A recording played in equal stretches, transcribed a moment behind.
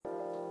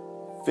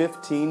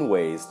15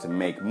 ways to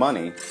make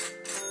money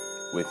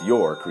with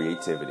your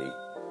creativity.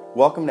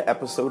 Welcome to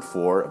episode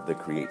 4 of the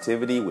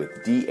Creativity with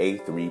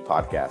DA3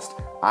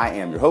 podcast. I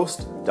am your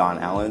host, Don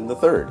Allen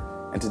III,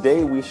 and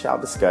today we shall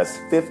discuss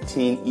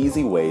 15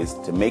 easy ways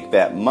to make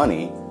that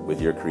money with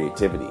your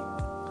creativity.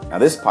 Now,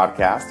 this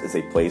podcast is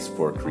a place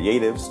for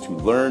creatives to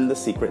learn the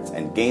secrets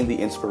and gain the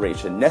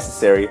inspiration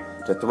necessary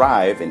to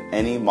thrive in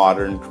any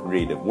modern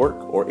creative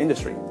work or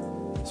industry.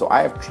 So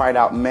I have tried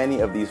out many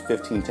of these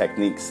 15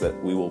 techniques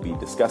that we will be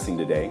discussing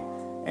today,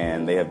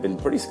 and they have been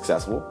pretty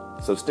successful.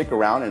 So stick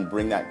around and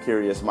bring that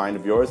curious mind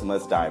of yours, and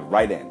let's dive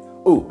right in.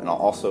 Ooh, and I'll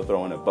also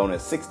throw in a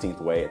bonus 16th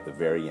way at the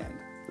very end.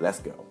 Let's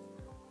go.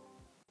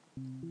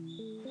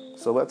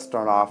 So let's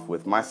start off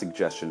with my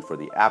suggestion for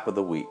the app of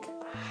the week.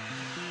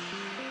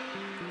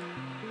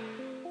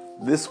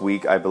 This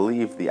week, I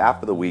believe the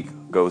app of the week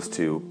goes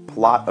to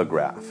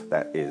Plot-A-Graph.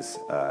 That is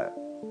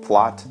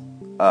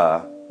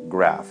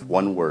Plot-A-Graph,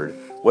 one word.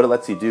 What it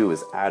lets you do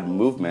is add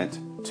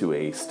movement to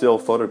a still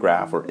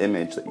photograph or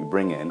image that you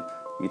bring in.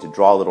 You need to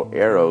draw little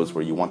arrows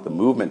where you want the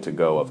movement to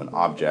go of an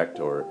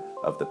object or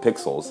of the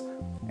pixels.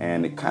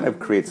 And it kind of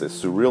creates a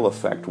surreal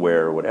effect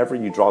where whatever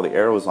you draw the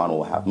arrows on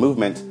will have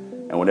movement,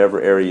 and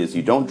whatever areas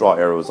you don't draw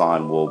arrows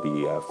on will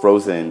be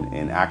frozen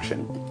in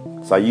action.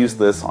 So I used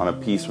this on a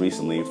piece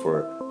recently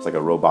it's like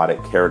a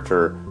robotic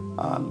character.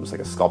 It was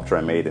like a sculpture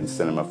I made in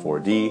Cinema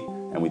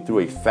 4D, and we threw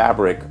a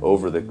fabric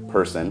over the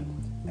person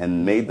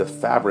and made the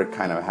fabric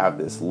kind of have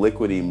this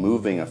liquidy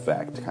moving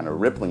effect, kind of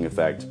rippling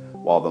effect,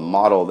 while the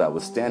model that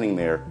was standing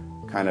there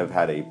kind of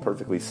had a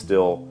perfectly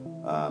still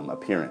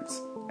appearance.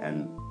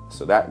 And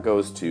so that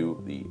goes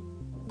to the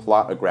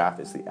Plot-A-Graph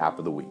is the app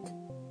of the week.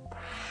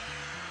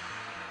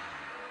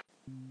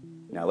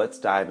 Now let's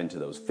dive into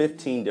those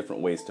 15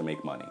 different ways to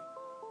make money.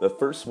 The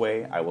first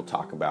way I will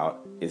talk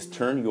about is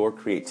turn your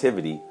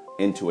creativity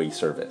into a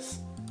service.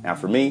 Now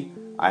for me,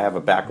 I have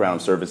a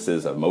background in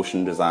services of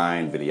motion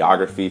design,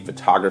 videography,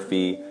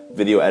 photography,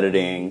 video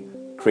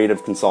editing,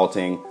 creative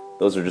consulting.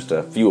 Those are just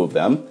a few of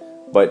them.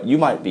 But you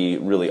might be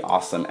really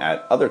awesome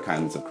at other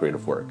kinds of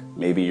creative work.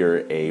 Maybe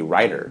you're a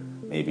writer,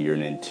 maybe you're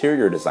an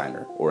interior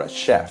designer, or a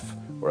chef,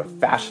 or a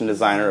fashion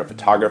designer, a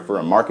photographer,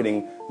 a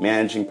marketing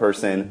managing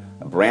person,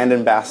 a brand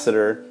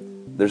ambassador.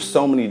 There's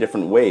so many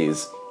different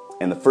ways.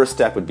 And the first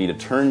step would be to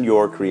turn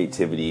your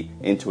creativity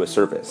into a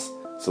service.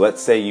 So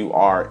let's say you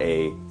are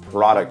a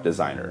product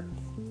designer.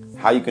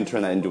 How you can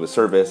turn that into a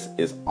service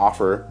is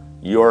offer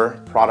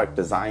your product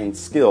design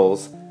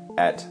skills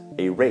at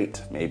a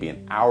rate, maybe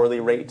an hourly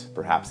rate,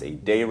 perhaps a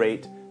day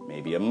rate,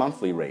 maybe a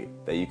monthly rate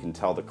that you can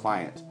tell the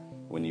client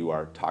when you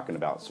are talking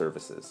about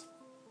services.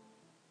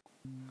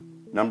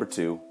 Number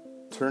 2,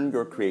 turn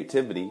your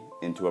creativity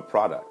into a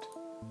product.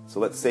 So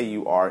let's say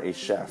you are a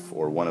chef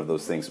or one of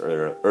those things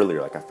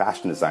earlier, like a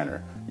fashion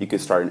designer. You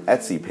could start an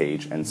Etsy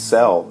page and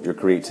sell your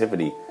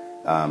creativity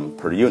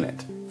per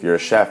unit. If you're a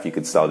chef, you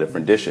could sell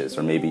different dishes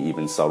or maybe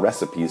even sell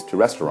recipes to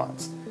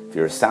restaurants. If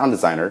you're a sound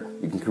designer,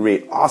 you can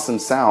create awesome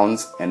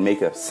sounds and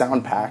make a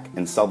sound pack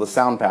and sell the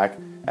sound pack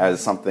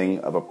as something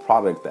of a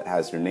product that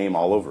has your name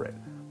all over it.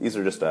 These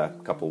are just a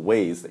couple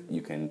ways that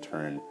you can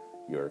turn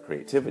your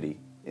creativity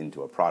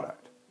into a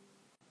product.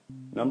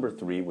 Number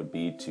 3 would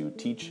be to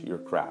teach your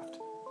craft.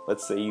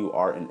 Let's say you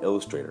are an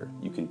illustrator.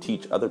 You can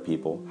teach other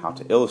people how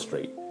to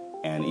illustrate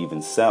and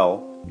even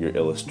sell your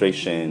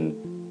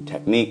illustration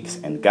techniques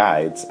and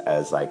guides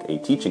as like a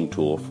teaching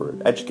tool for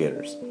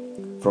educators.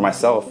 For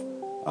myself,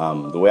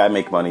 the way I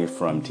make money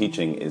from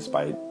teaching is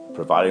by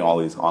providing all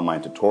these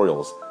online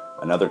tutorials.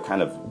 Another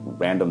kind of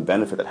random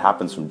benefit that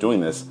happens from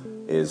doing this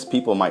is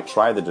people might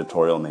try the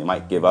tutorial and they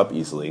might give up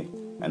easily,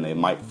 and they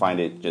might find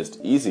it just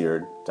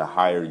easier to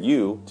hire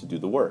you to do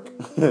the work.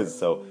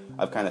 So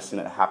I've kind of seen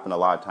it happen a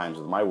lot of times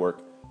with my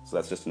work, so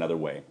that's just another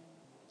way.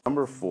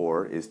 Number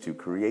 4 is to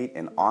create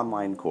an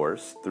online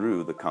course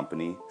through the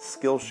company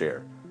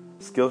Skillshare.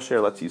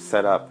 Skillshare lets you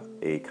set up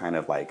a kind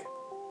of like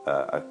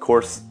a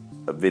course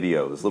of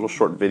videos, little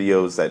short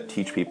videos that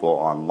teach people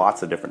on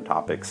lots of different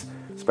topics,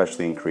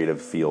 especially in creative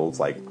fields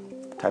like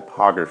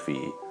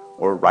typography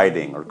or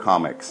writing or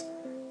comics.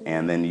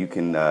 And then you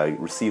can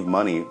receive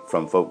money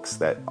from folks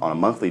that on a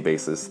monthly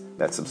basis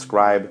that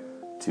subscribe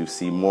to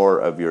see more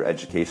of your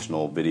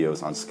educational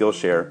videos on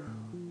Skillshare.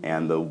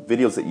 And the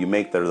videos that you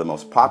make that are the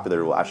most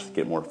popular will actually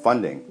get more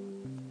funding.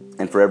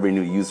 And for every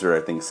new user,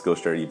 I think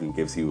Skillshare even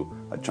gives you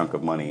a chunk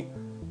of money.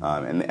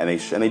 And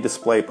they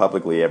display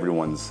publicly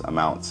everyone's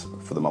amounts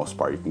for the most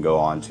part. You can go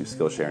on to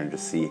Skillshare and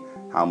just see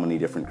how many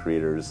different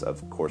creators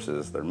of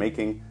courses they're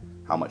making,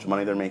 how much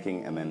money they're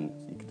making, and then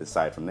you can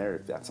decide from there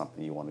if that's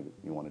something you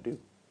want to do.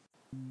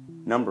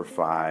 Number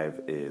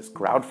 5 is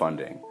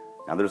crowdfunding.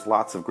 Now there's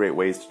lots of great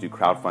ways to do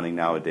crowdfunding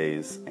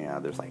nowadays,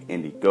 and there's like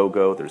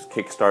Indiegogo, there's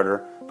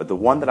Kickstarter, but the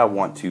one that I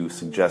want to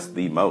suggest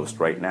the most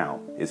right now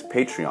is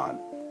Patreon.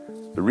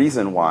 The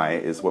reason why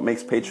is what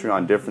makes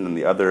Patreon different than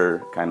the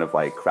other kind of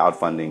like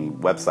crowdfunding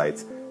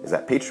websites is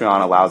that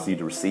Patreon allows you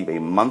to receive a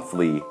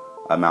monthly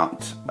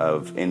amount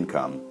of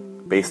income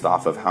based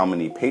off of how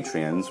many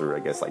patrons, or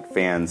I guess like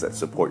fans that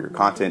support your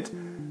content,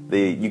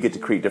 you get to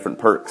create different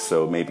perks.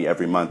 So maybe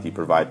every month you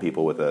provide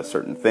people with a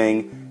certain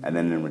thing, and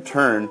then in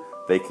return,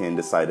 they can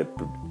decide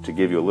to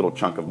give you a little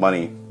chunk of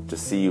money to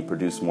see you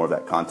produce more of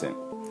that content.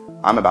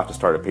 I'm about to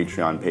start a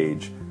Patreon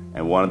page,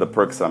 and one of the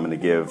perks I'm going to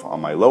give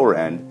on my lower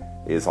end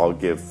is I'll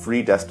give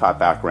free desktop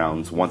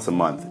backgrounds once a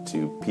month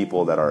to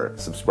people that are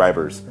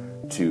subscribers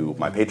to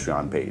my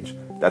Patreon page.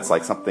 That's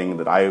like something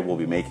that I will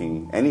be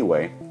making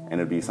anyway, and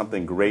it'd be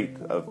something great,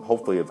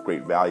 hopefully of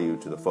great value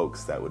to the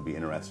folks that would be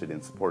interested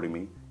in supporting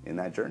me in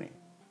that journey.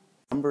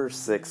 Number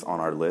 6 on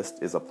our list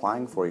is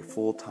applying for a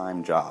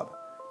full-time job.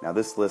 Now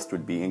this list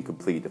would be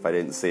incomplete if I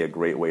didn't say a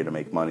great way to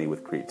make money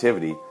with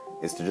creativity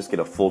is to just get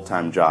a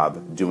full-time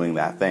job doing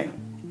that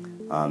thing.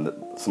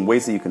 Some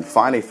ways that you can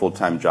find a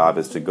full-time job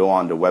is to go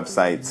onto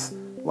websites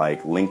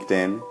like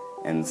LinkedIn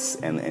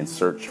and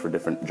search for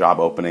different job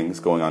openings,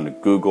 going on to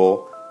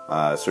Google,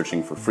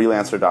 searching for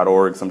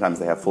freelancer.org. Sometimes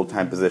they have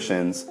full-time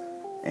positions,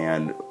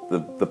 and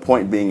the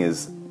point being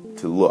is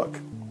to look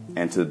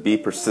and to be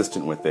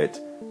persistent with it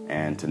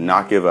and to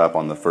not give up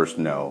on the first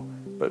no,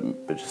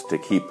 but just to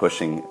keep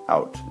pushing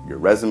out your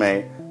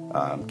resume,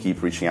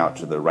 keep reaching out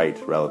to the right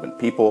relevant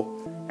people,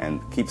 and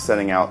keep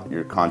sending out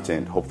your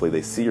content. Hopefully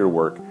they see your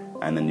work,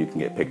 and then you can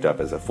get picked up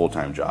as a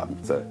full-time job.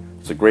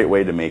 It's a great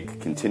way to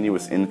make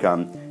continuous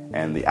income,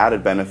 and the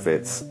added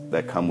benefits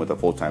that come with a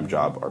full-time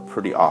job are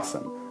pretty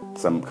awesome.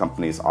 Some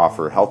companies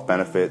offer health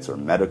benefits or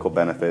medical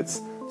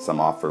benefits. Some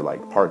offer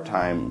like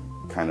part-time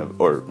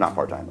or not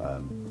part-time,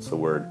 what's the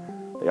word?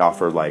 They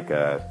offer like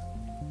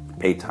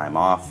paid time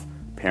off,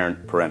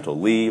 parental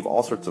leave,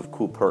 all sorts of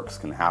cool perks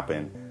can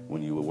happen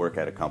when you work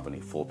at a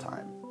company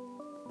full-time.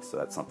 So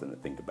that's something to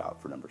think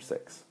about for number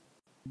 6.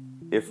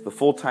 If the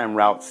full-time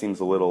route seems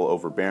a little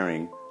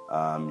overbearing,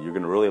 you're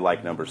going to really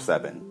like number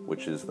 7,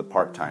 which is the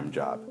part-time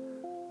job.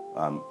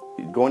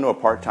 Going to a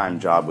part-time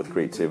job with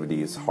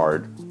creativity is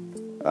hard,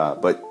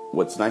 but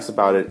what's nice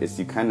about it is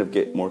you kind of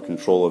get more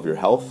control of your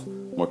health,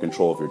 more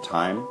control of your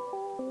time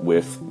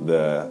with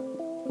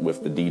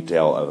the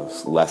detail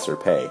of lesser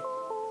pay.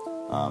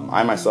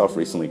 I myself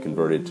recently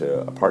converted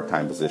to a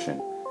part-time position,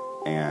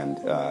 and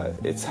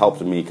it's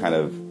helped me kind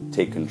of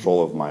take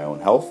control of my own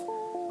health,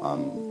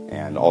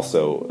 and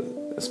also,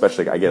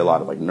 especially, I get a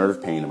lot of like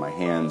nerve pain in my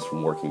hands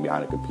from working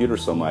behind a computer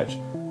so much.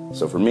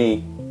 So for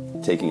me,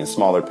 taking a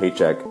smaller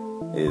paycheck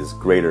is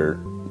greater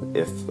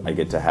if I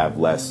get to have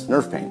less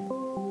nerve pain.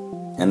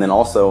 And then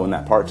also in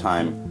that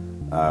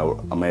part-time,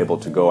 I'm able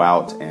to go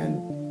out and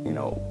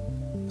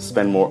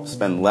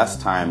spend less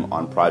time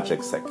on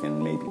projects that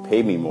can maybe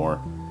pay me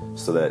more,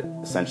 so that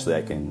essentially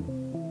I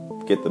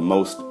can get the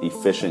most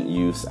efficient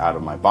use out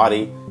of my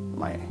body,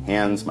 my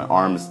hands, my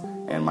arms,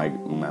 and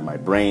my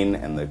brain,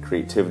 and the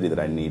creativity that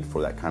I need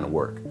for that kind of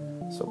work.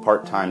 So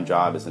part-time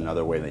job is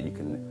another way that you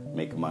can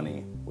make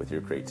money with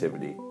your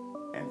creativity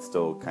and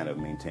still kind of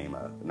maintain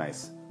a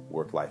nice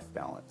work-life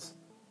balance.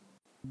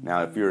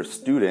 Now, if you're a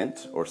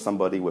student or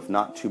somebody with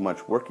not too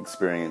much work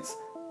experience,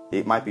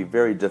 it might be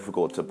very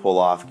difficult to pull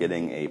off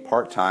getting a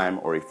part-time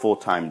or a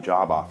full-time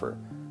job offer.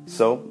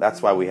 So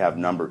that's why we have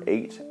number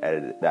 8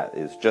 that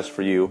is just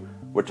for you.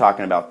 We're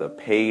talking about the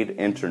paid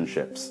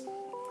internships.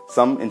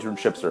 Some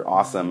internships are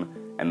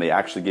awesome, and they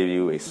actually give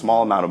you a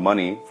small amount of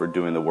money for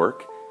doing the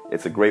work.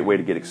 It's a great way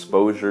to get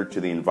exposure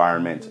to the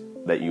environment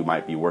that you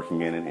might be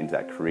working in, into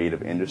that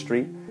creative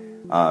industry.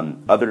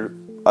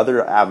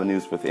 Other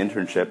avenues with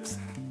internships,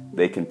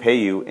 they can pay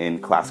you in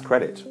class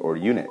credit or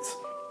units.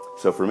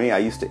 So for me, I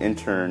used to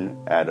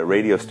intern at a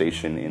radio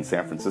station in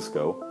San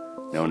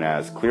Francisco known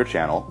as Clear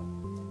Channel,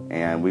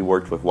 and we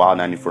worked with Wild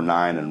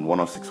 94.9 and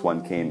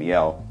 106.1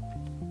 KMEL.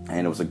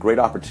 And it was a great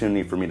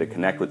opportunity for me to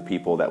connect with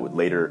people that would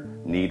later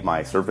need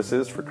my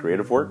services for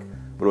creative work.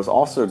 But it was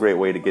also a great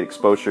way to get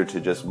exposure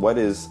to just what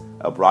is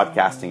a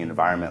broadcasting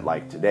environment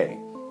like today.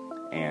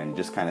 And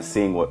just kind of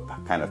seeing what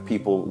kind of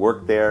people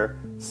work there,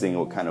 seeing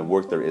what kind of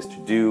work there is to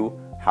do,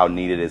 how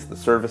needed is the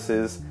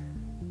services.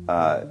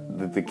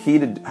 The key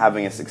to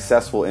having a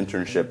successful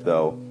internship,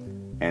 though,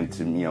 and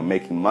to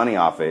making money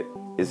off it,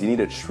 is you need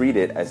to treat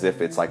it as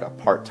if it's like a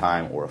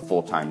part-time or a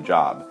full-time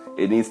job.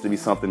 It needs to be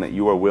something that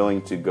you are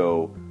willing to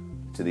go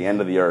to the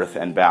end of the earth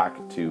and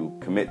back to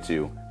commit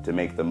to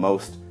make the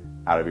most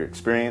out of your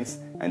experience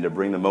and to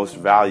bring the most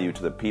value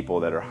to the people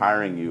that are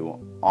hiring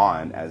you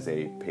on as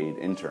a paid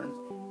intern.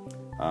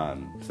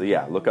 So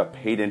yeah, look up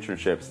paid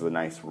internships as a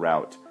nice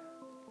route.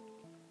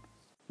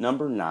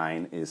 Number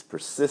 9 is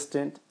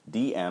persistent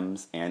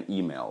DMs and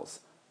emails.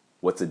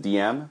 What's a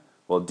DM?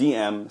 Well,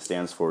 DM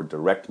stands for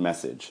direct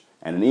message,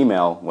 and an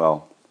email,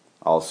 well,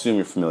 I'll assume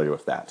you're familiar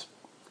with that.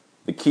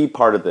 The key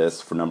part of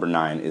this for number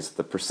 9 is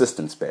the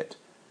persistence bit.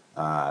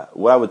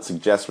 What I would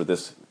suggest with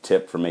this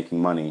tip for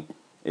making money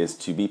is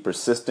to be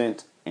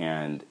persistent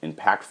and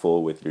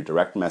impactful with your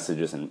direct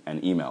messages and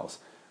emails.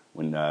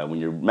 When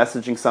you're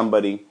messaging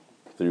somebody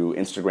through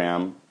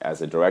Instagram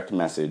as a direct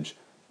message,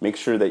 make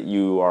sure that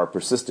you are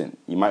persistent.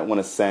 You might want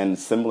to send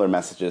similar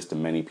messages to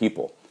many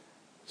people.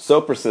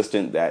 So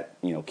persistent that,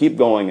 keep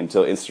going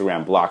until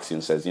Instagram blocks you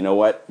and says, you know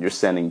what, you're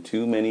sending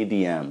too many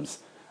DMs.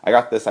 I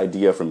got this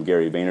idea from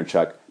Gary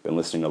Vaynerchuk, been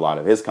listening to a lot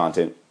of his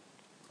content,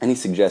 And he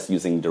suggests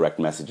using direct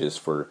messages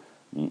for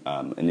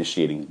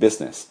initiating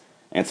business.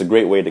 And it's a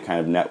great way to kind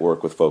of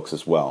network with folks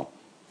as well.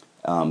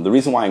 The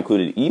reason why I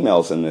included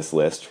emails in this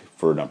list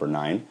for number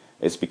 9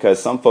 is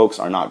because some folks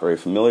are not very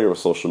familiar with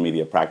social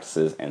media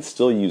practices and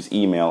still use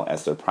email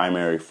as their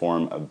primary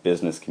form of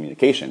business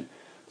communication.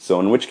 So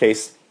in which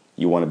case,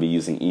 you want to be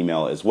using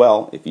email as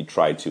well if you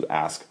try to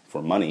ask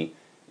for money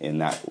in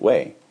that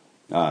way.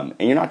 And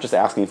you're not just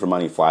asking for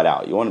money flat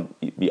out. You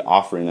want to be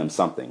offering them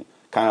something.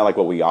 Kind of like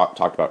what we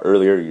talked about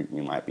earlier.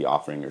 You might be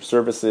offering your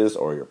services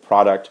or your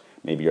product.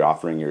 Maybe you're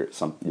offering your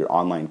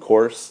online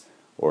course,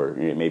 or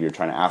maybe you're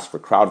trying to ask for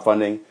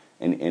crowdfunding.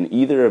 And in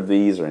either of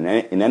these, or in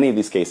any of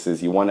these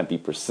cases, you want to be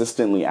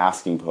persistently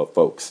asking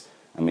folks.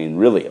 I mean,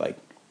 really, like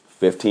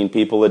 15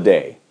 people a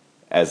day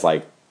as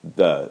like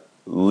the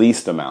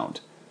least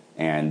amount,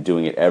 and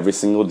doing it every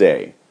single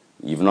day,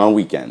 even on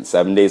weekends,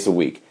 7 days a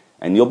week.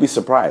 And you'll be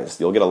surprised.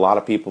 You'll get a lot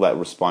of people that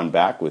respond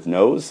back with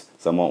no's.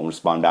 Some won't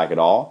respond back at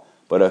all.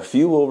 But a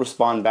few will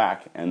respond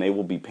back, and they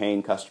will be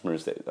paying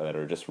customers that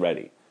are just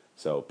ready.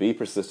 So be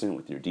persistent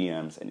with your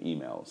DMs and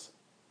emails.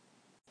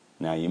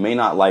 Now, you may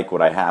not like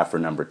what I have for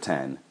number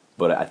 10,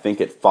 but I think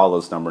it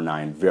follows number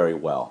 9 very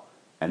well.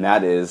 And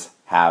that is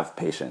have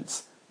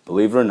patience.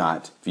 Believe it or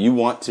not, if you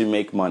want to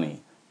make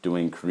money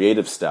doing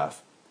creative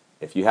stuff,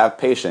 if you have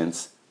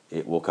patience,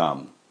 it will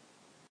come.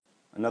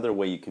 Another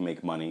way you can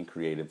make money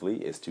creatively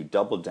is to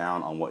double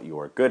down on what you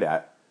are good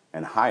at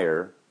and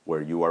hire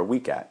where you are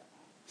weak at.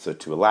 So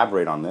to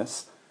elaborate on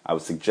this, I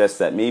would suggest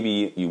that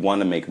maybe you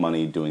want to make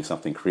money doing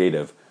something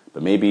creative,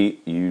 but maybe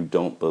you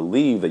don't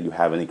believe that you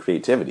have any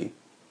creativity.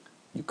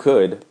 You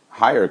could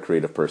hire a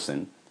creative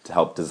person to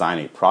help design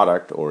a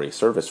product or a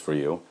service for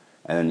you,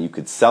 and then you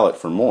could sell it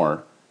for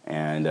more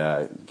and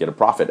get a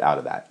profit out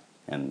of that,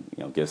 and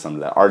give some to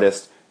that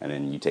artist, and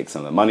then you take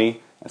some of the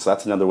money. And so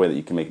that's another way that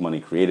you can make money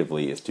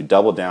creatively, is to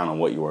double down on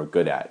what you are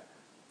good at.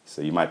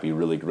 So you might be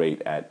really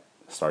great at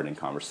starting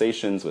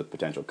conversations with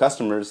potential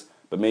customers,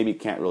 but maybe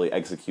can't really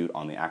execute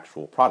on the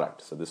actual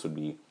product. So this would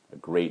be a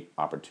great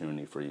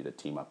opportunity for you to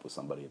team up with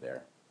somebody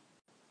there.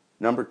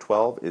 Number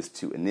 12 is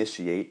to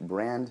initiate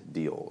brand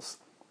deals.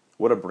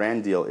 What a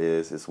brand deal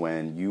is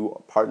when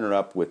you partner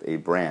up with a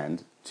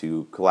brand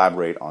to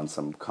collaborate on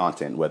some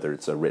content, whether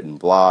it's a written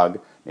blog,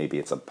 maybe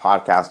it's a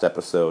podcast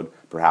episode,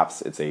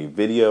 perhaps it's a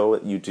video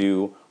that you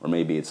do, or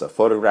maybe it's a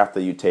photograph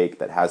that you take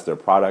that has their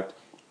product.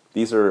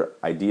 These are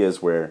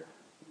ideas where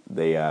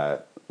they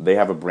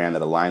have a brand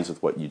that aligns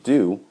with what you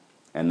do,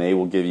 and they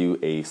will give you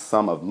a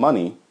sum of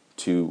money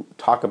to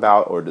talk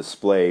about or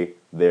display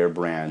their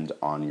brand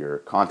on your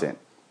content.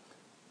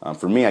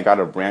 For me, I got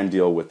a brand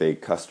deal with a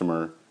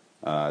customer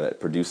that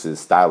produces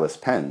stylus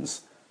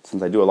pens.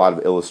 Since I do a lot of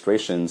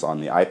illustrations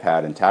on the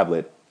iPad and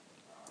tablet,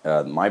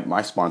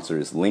 my sponsor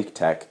is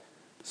LinkTech,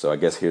 so I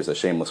guess here's a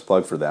shameless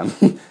plug for them.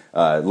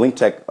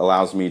 LinkTech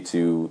allows me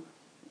to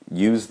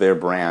use their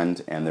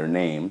brand and their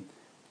name,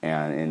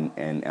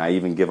 and I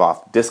even give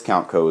off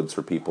discount codes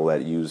for people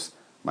that use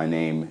my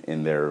name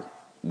in their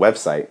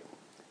website,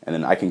 and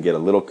then I can get a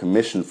little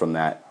commission from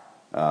that,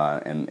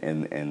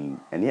 and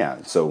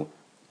yeah, so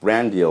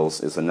brand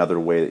deals is another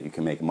way that you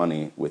can make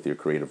money with your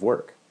creative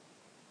work.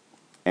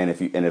 And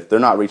if they're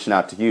not reaching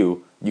out to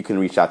you, you can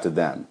reach out to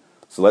them.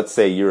 So let's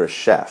say you're a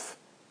chef,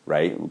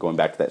 right? Going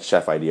back to that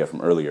chef idea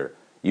from earlier.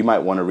 You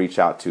might want to reach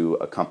out to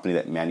a company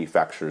that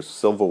manufactures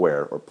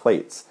silverware or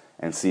plates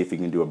and see if you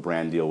can do a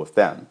brand deal with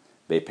them.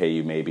 They pay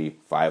you maybe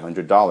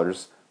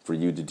 $500 for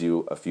you to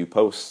do a few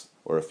posts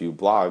or a few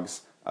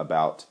blogs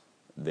about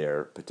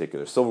their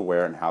particular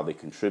silverware and how they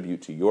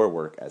contribute to your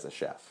work as a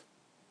chef.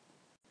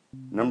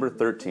 Number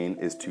 13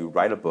 is to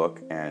write a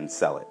book and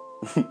sell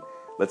it.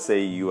 Let's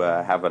say you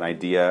have an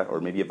idea, or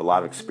maybe you have a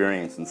lot of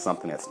experience in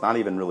something that's not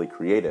even really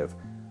creative,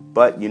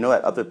 but you know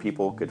that other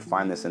people could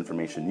find this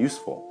information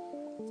useful.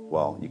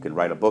 Well, you could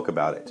write a book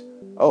about it.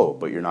 Oh,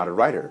 but you're not a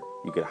writer.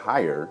 You could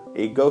hire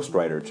a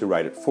ghostwriter to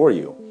write it for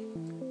you.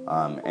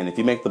 And if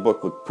you make the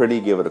book look pretty,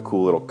 give it a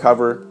cool little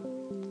cover,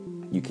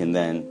 you can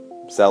then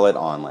sell it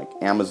on like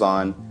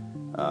Amazon,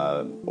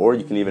 or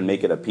you can even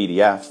make it a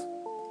PDF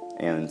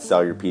and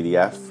sell your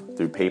PDF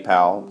through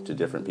PayPal to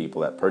different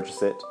people that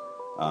purchase it.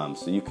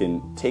 So you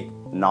can take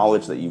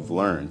knowledge that you've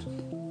learned.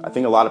 I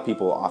think a lot of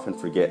people often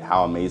forget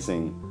how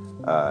amazing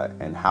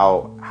and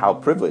how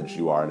privileged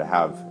you are to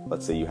have,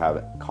 let's say you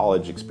have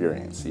college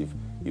experience,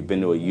 you've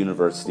been to a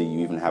university, you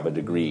even have a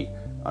degree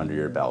under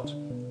your belt.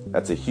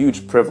 That's a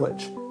huge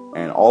privilege,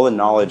 and all the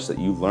knowledge that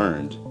you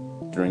learned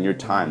during your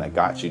time that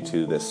got you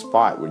to this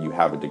spot where you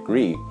have a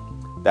degree,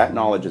 that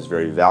knowledge is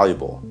very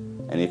valuable.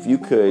 And if you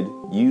could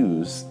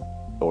use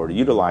or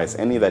utilize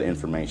any of that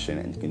information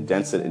and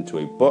condense it into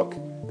a book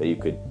that you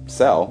could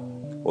sell,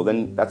 well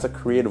then that's a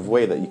creative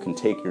way that you can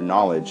take your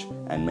knowledge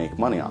and make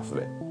money off of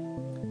it.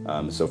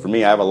 So for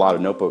me, I have a lot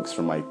of notebooks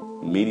from my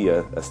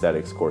media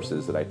aesthetics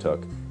courses that I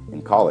took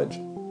in college.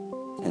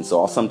 And so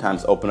I'll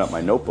sometimes open up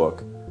my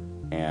notebook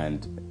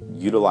and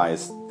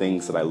utilize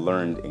things that I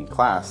learned in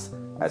class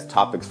as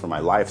topics for my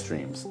live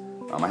streams.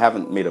 I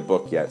haven't made a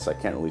book yet, so I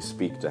can't really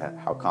speak to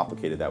how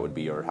complicated that would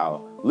be or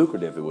how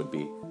lucrative it would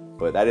be.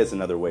 but that is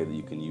another way that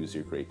you can use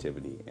your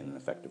creativity in an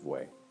effective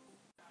way.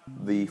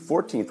 The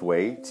 14th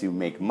way to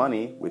make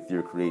money with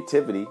your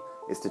creativity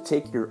is to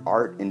take your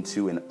art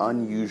into an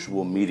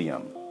unusual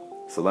medium.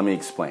 So let me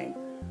explain.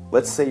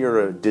 Let's say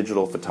you're a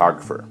digital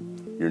photographer.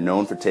 You're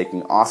known for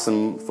taking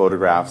awesome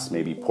photographs,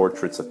 maybe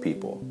portraits of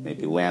people,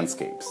 maybe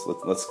landscapes.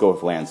 Let's go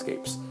with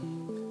landscapes.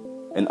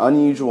 An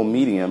unusual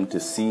medium to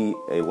see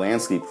a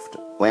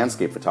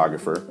landscape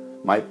photographer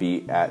might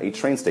be at a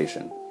train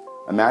station.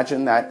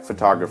 Imagine that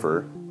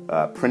photographer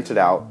printed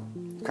out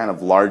kind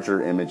of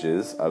larger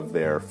images of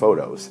their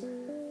photos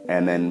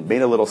and then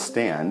made a little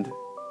stand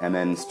and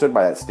then stood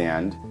by that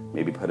stand,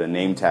 maybe put a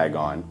name tag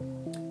on,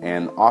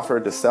 and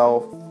offered to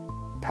sell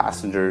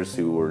passengers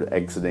who were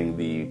exiting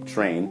the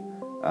train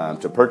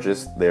to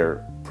purchase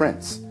their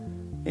prints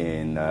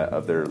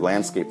of their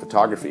landscape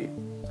photography.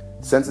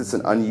 Since it's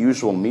an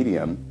unusual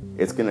medium,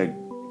 it's going to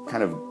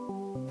kind of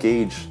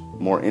gauge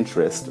more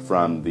interest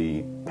from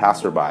the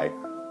passerby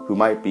who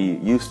might be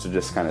used to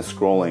just kind of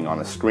scrolling on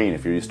a screen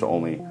if you're used to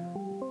only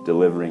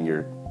delivering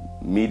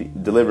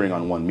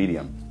on one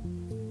medium.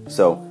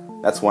 So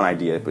that's one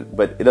idea,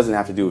 but it doesn't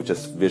have to do with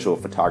just visual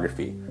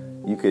photography.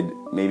 You could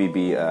maybe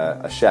be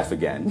a chef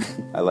again.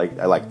 I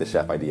like the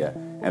chef idea,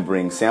 and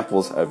bring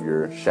samples of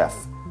your chef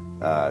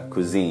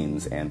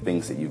cuisines and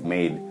things that you've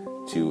made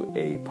to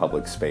a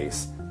public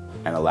space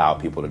and allow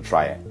people to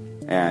try it.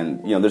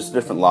 And there's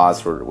different laws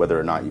for whether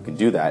or not you can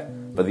do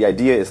that, but the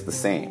idea is the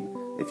same.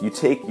 If you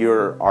take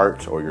your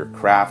art or your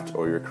craft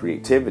or your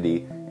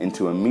creativity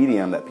into a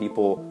medium that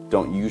people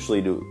don't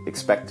usually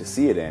expect to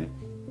see it in,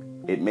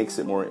 it makes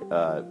it more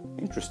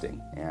interesting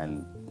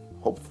and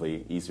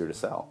hopefully easier to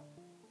sell.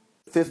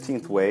 The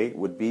 15th way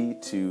would be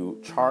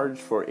to charge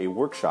for a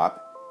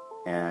workshop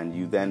and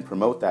you then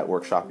promote that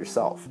workshop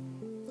yourself.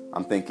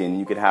 I'm thinking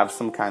you could have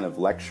some kind of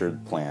lecture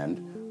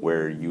planned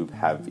where you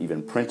have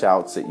even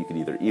printouts that you could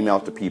either email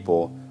to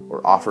people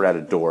or offer at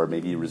a door,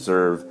 maybe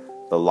reserve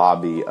the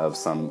lobby of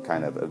some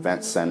kind of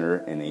event center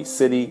in a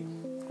city,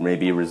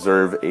 maybe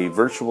reserve a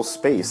virtual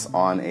space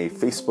on a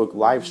Facebook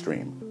live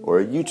stream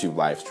or a YouTube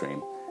live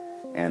stream,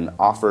 and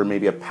offer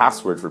maybe a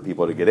password for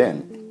people to get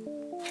in.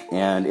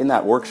 And in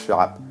that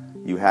workshop,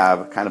 you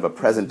have kind of a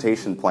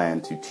presentation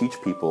plan to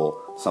teach people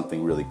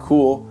something really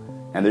cool,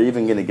 and they're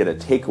even going to get a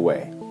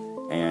takeaway.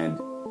 And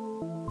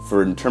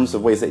in terms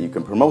of ways that you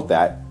can promote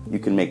that, you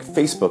can make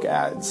Facebook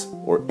ads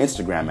or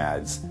Instagram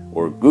ads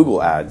or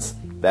Google ads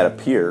that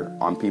appear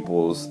on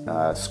people's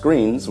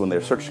screens when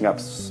they're searching up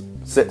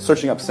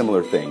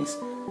similar things,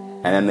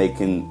 and then they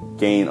can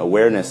gain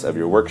awareness of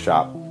your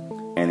workshop,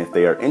 and if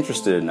they are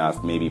interested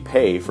enough, maybe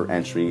pay for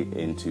entry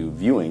into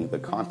viewing the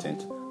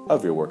content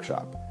of your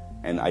workshop.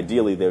 And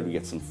ideally, they would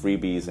get some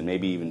freebies and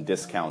maybe even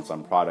discounts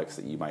on products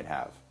that you might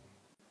have.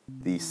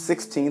 The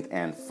 16th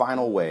and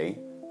final way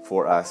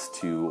for us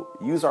to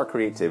use our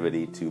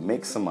creativity to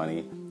make some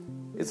money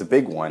is a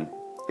big one.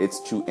 It's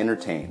to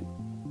entertain.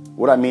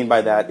 What I mean by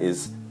that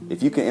is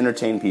if you can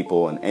entertain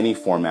people in any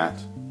format,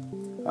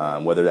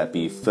 whether that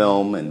be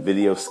film and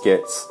video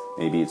skits,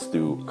 maybe it's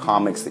through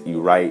comics that you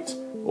write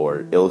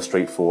or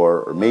illustrate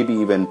for, or maybe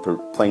even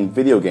playing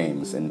video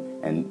games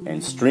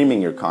and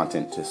streaming your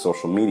content to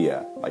social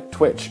media like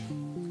Twitch.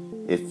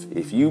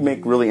 If you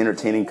make really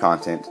entertaining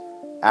content,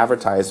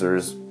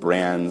 advertisers,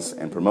 brands,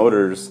 and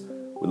promoters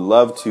would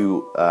love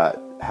to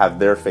have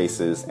their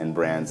faces and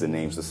brands and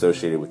names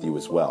associated with you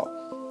as well.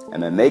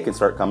 And then they can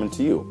start coming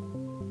to you.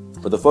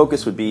 But the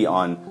focus would be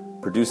on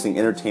producing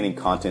entertaining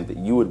content that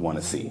you would want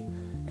to see.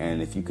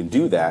 And if you can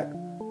do that,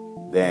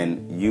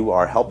 then you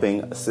are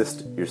helping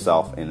assist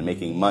yourself in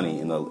making money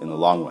in the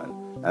long run.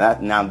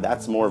 Now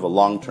that's more of a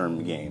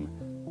long-term game,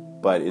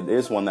 but it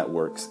is one that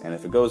works. And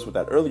if it goes with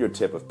that earlier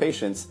tip of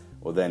patience,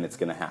 well, then it's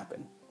going to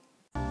happen.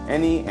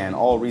 Any and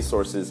all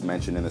resources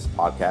mentioned in this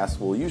podcast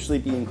will usually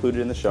be included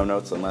in the show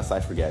notes unless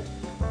I forget.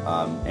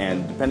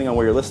 And depending on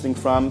where you're listening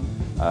from,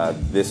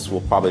 this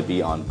will probably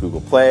be on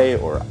Google Play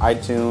or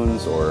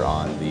iTunes or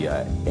on the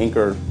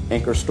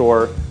Anchor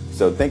store.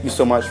 So thank you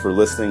so much for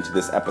listening to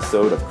this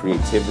episode of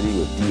Creativity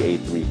with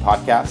DA3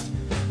 podcast.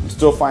 I'm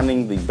still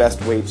finding the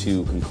best way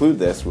to conclude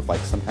this with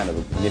like some kind of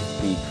a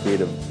nifty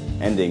creative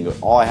ending.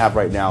 All I have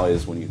right now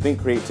is when you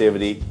think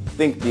creativity,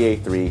 think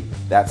DA3.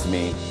 That's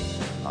me.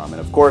 And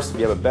of course, if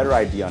you have a better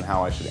idea on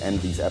how I should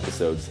end these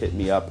episodes, hit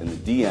me up in the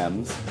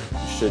DMs.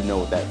 You should know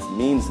what that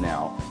means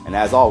now. And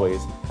as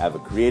always, have a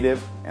creative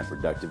and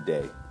productive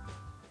day.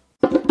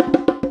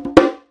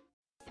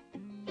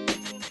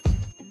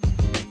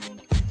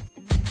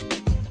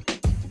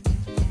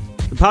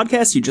 The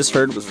podcast you just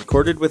heard was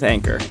recorded with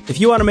Anchor. If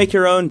you want to make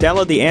your own,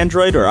 download the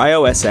Android or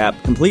iOS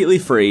app completely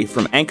free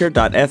from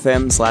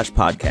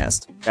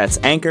anchor.fm/podcast. That's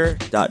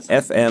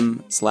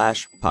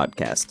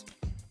anchor.fm/podcast.